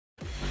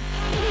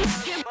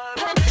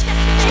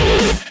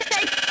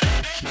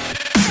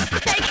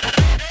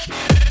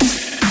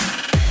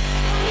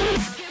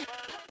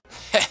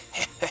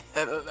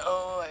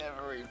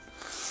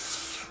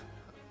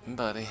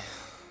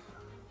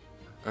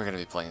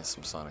playing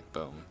some Sonic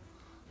Boom.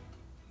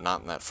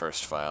 Not in that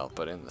first file,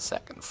 but in the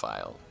second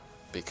file.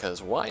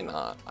 Because why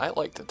not? I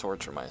like to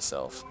torture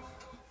myself.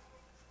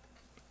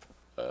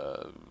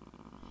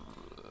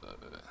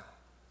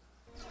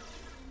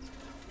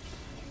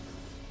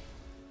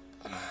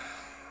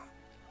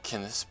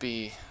 Can this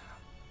be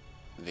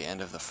the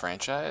end of the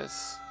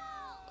franchise?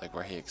 Like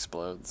where he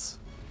explodes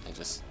and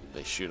just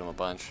they shoot him a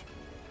bunch?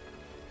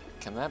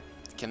 Can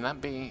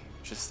that be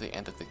just the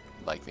end of the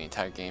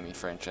entire gaming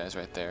franchise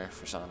right there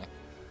for Sonic?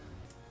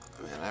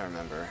 Man, I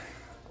remember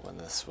when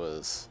this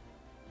was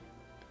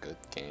a good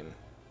game.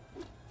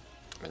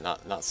 I mean,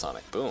 not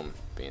Sonic Boom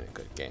being a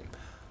good game,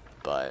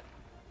 but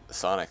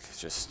Sonic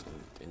just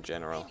in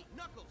general.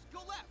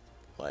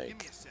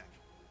 Like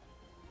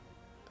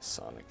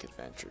Sonic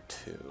Adventure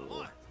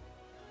 2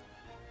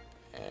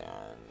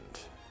 and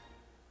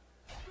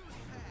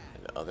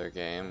other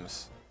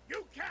games.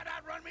 You can't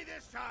outrun me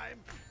this time.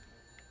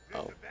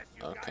 Oh,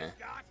 okay.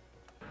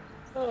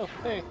 Oh,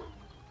 hey.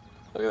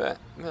 Look at that.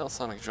 Male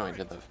Sonic joined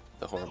in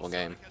the horrible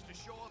game.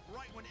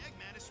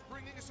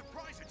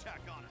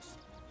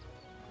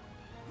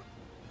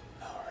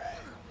 Alright,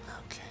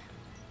 okay.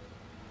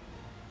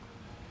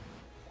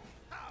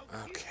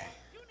 Okay.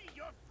 You need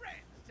your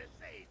friends to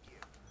save you.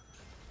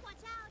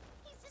 Watch out!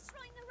 He's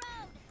destroying the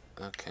road.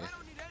 Okay. I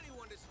don't need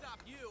anyone to stop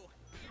you.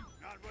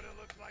 Not what it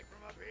looks like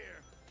from up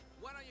here.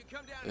 Why don't you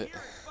come down here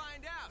and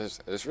find out?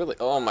 There's really,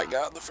 oh my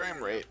god, the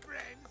frame rate.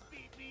 Friends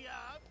beat me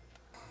up.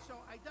 So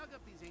I dug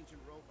up these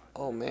ancient robots.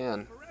 Oh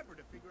man. Forever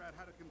to figure out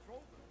how to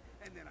control them.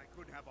 And then I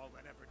couldn't have all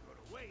that effort go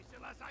to waste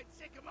unless I'd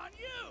sick them on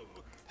you.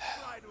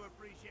 Try to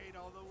appreciate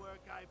all the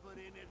work I put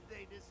in if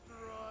they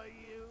destroy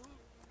you.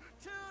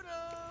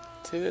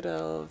 Toodles!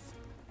 Toodles.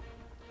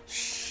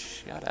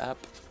 Shut up.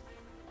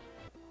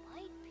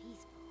 Quite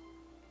peaceful.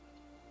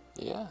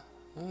 Yeah.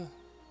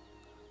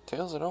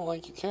 Tails, I don't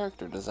like your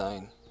character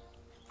design.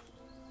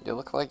 You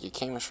look like you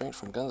came straight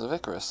from Guns of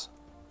Icarus.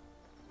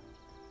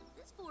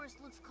 This forest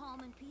looks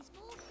calm and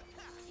peaceful.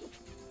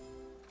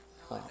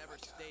 Oh It my never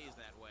god. stays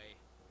that way.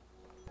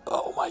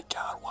 Oh my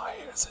god, why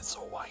is it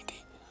so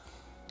windy?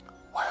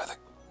 Why are the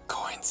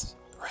coins,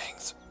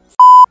 rings,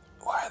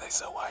 why are they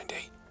so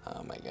windy?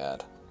 Oh my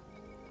god.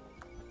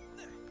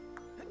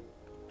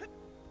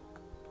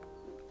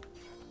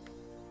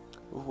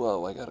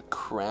 Whoa, I got a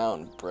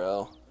crown,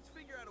 bro. Let's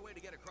figure out a way to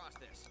get across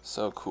this.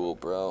 So cool,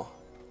 bro.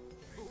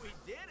 We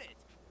did it.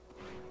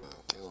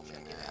 Kill me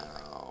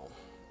now.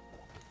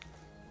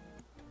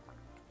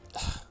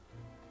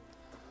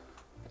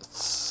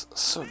 It's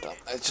so dumb.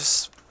 I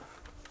just...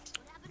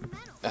 What happened to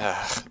Metal?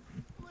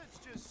 Let's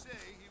just say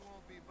he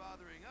won't be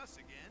bothering us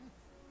again.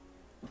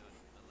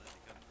 Unless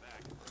he comes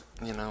back.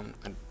 You know,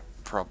 I'd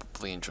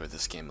probably enjoy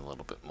this game a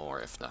little bit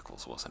more if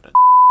Knuckles wasn't a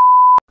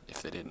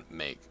if they didn't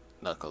make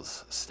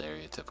Knuckles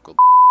stereotypical.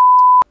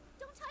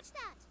 Don't touch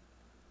that!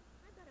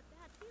 I've got a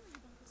bad feeling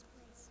about this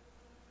place.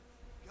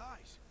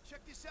 Guys,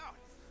 check this out.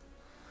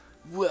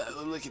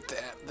 Whoa, look at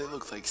that. They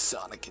look like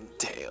Sonic and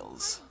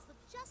Tails. Things look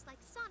just like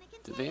Sonic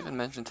and Did they even Tails.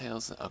 mention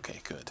Tails? Okay,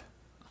 good.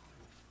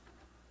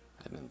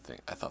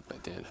 I thought they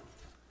did.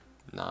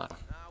 Not.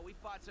 We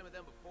fought some of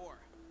them before.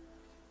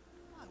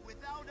 What,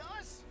 without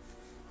us?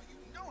 Well, you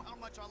know how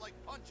much I like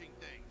punching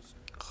things.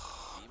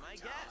 Be my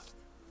guest.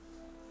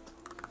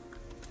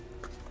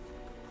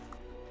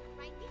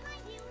 Right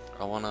behind you.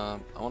 I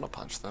wanna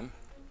punch them.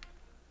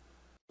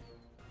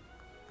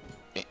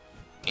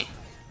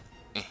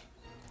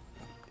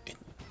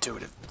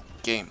 Intuitive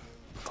game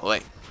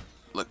play.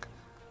 Look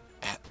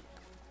at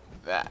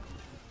that.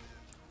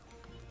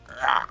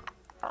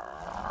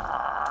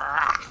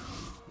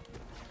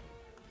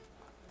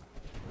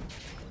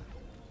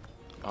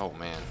 Oh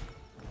man,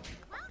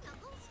 Wow,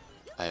 Knuckles.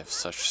 You I have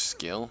such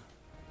skill.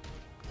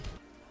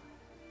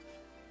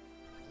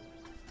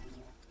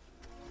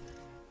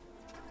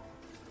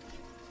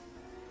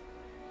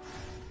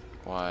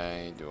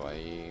 Why do I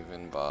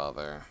even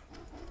bother?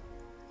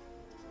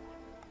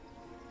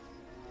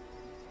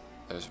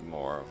 There's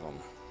more of them.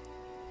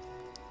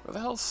 Where the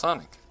hell's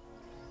Sonic?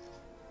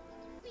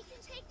 We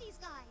can take these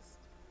guys.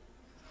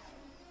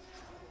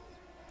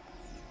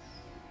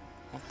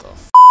 What the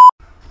f?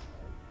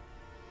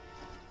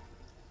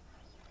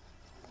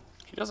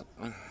 He doesn't...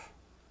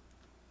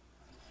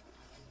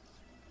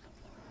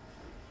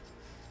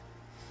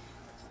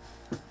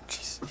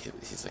 Jeez,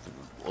 he's like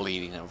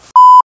leading a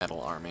metal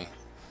army.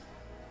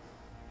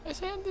 His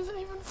hand doesn't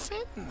even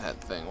fit in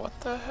that thing. What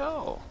the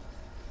hell?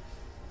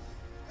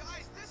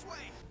 Guys, this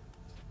way.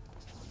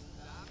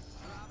 Stop,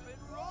 drop,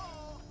 and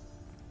roll.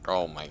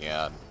 Oh my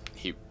god.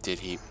 He...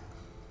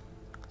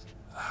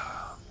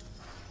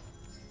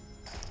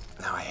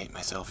 Now I hate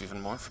myself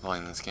even more for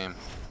playing this game.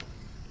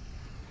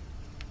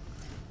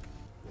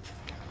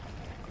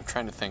 I'm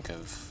trying to think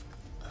of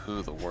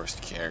who the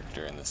worst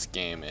character in this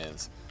game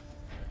is.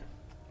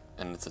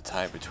 And it's a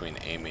tie between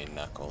Amy and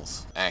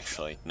Knuckles.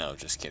 Actually, no,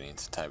 just kidding.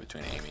 It's a tie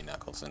between Amy,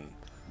 Knuckles, and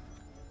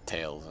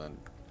Tails and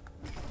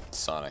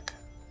Sonic.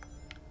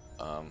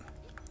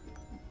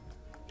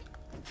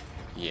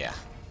 Yeah.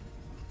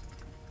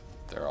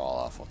 They're all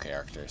awful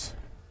characters.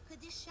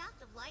 Could this this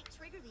shaft of light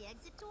trigger the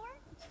exit door?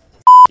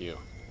 You.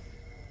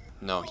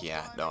 No,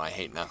 yeah, no, I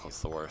hate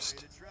Knuckles the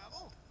worst.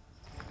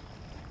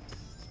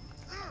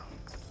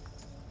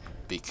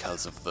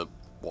 Because of the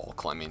wall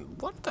climbing.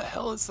 What the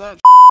hell is that?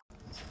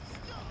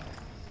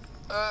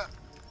 Oh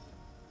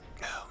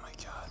my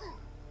god.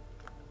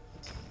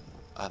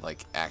 I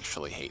like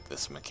actually hate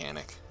this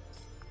mechanic.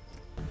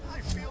 I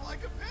feel like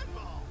a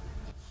pinball.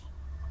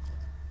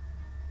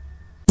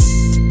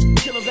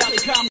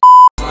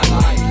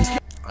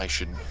 I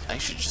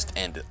should just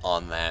end it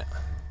on that.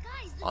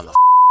 Guys, On the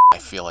I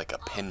feel like a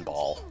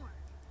pinball.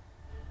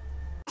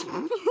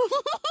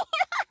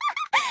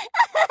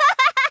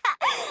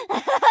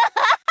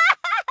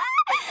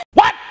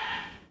 What?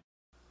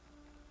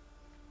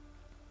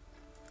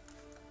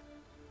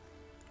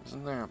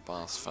 Isn't there a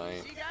boss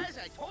fight? See, guys,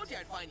 I told you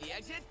I'd find the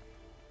exit.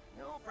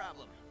 No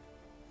problem.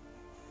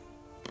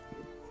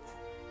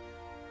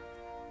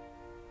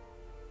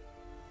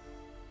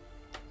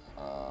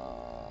 I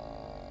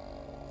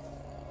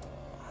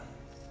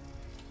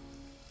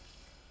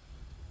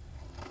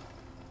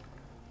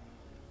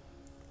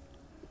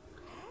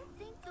don't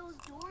think those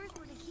doors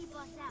were to keep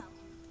us out.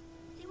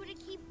 They were to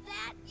keep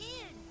that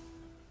in.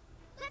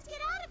 Let's get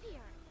out of here.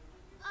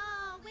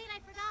 Oh, wait, I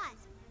forgot.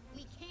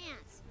 We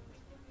can't.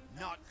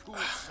 Not cool,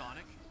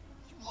 Sonic.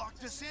 You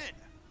locked us in.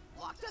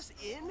 Locked us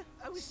in?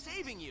 I was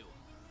saving you.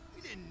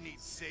 We didn't need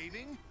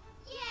saving.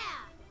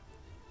 Yeah.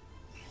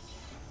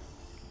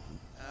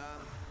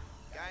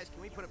 Guys,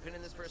 can we put a pin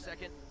in this for a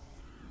second?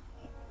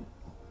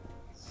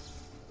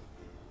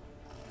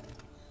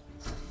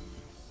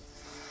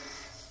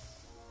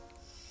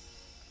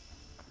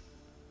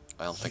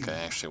 I don't think I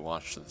actually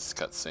watched this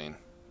cutscene.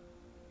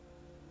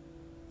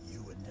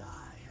 You and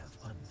I have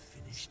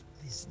unfinished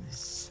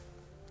business.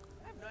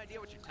 I have no idea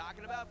what you're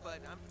talking about, but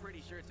I'm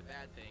pretty sure it's a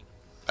bad thing.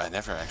 I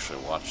never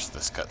actually watched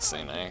this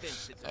cutscene. I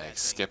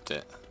skipped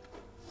it.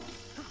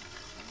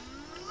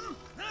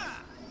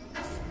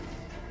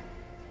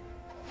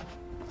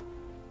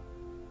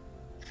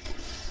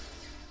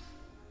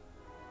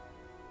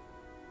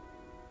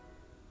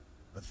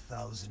 A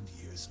 1,000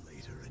 years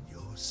later, and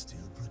you're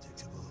still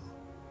predictable.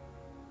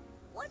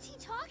 What's he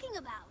talking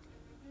about?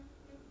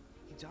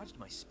 He dodged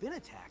my spin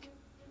attack.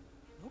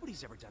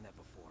 Nobody's ever done that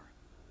before.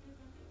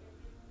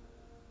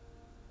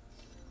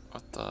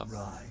 What the?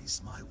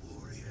 Rise, my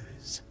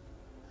warriors.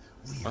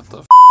 We What have the?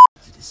 work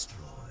to destroy.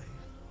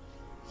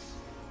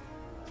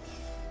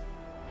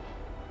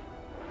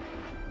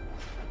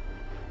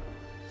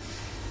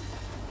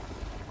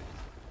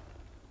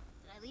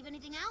 Did I leave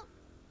anything out?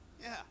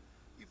 Yeah,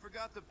 you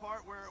forgot the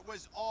part where it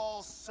was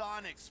all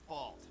Sonic's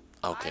fault.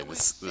 Okay, I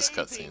was this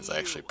cutscene is saving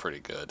actually you. pretty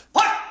good.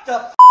 What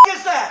the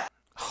is that?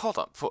 Hold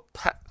up,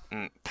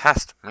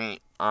 past me.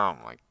 Oh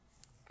my.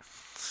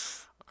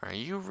 Are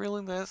you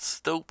really that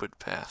stupid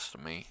past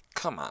me?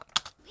 Come on.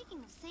 Speaking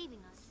of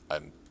saving us,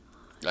 I'm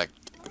like.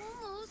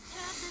 almost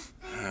have this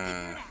thing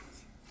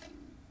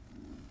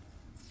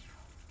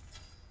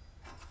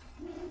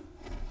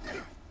figured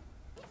out.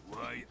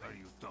 Why are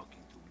you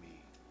talking to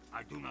me?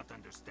 I do not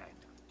understand.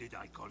 Did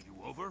I call you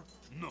over?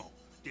 No.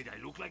 Did I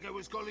look like I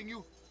was calling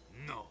you?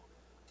 No.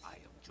 I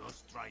am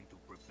just trying to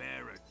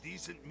prepare a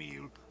decent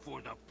meal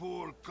for the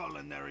poor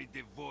culinary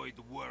devoid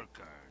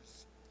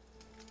workers.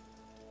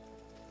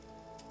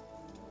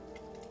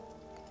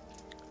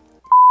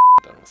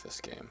 Done with this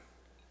game.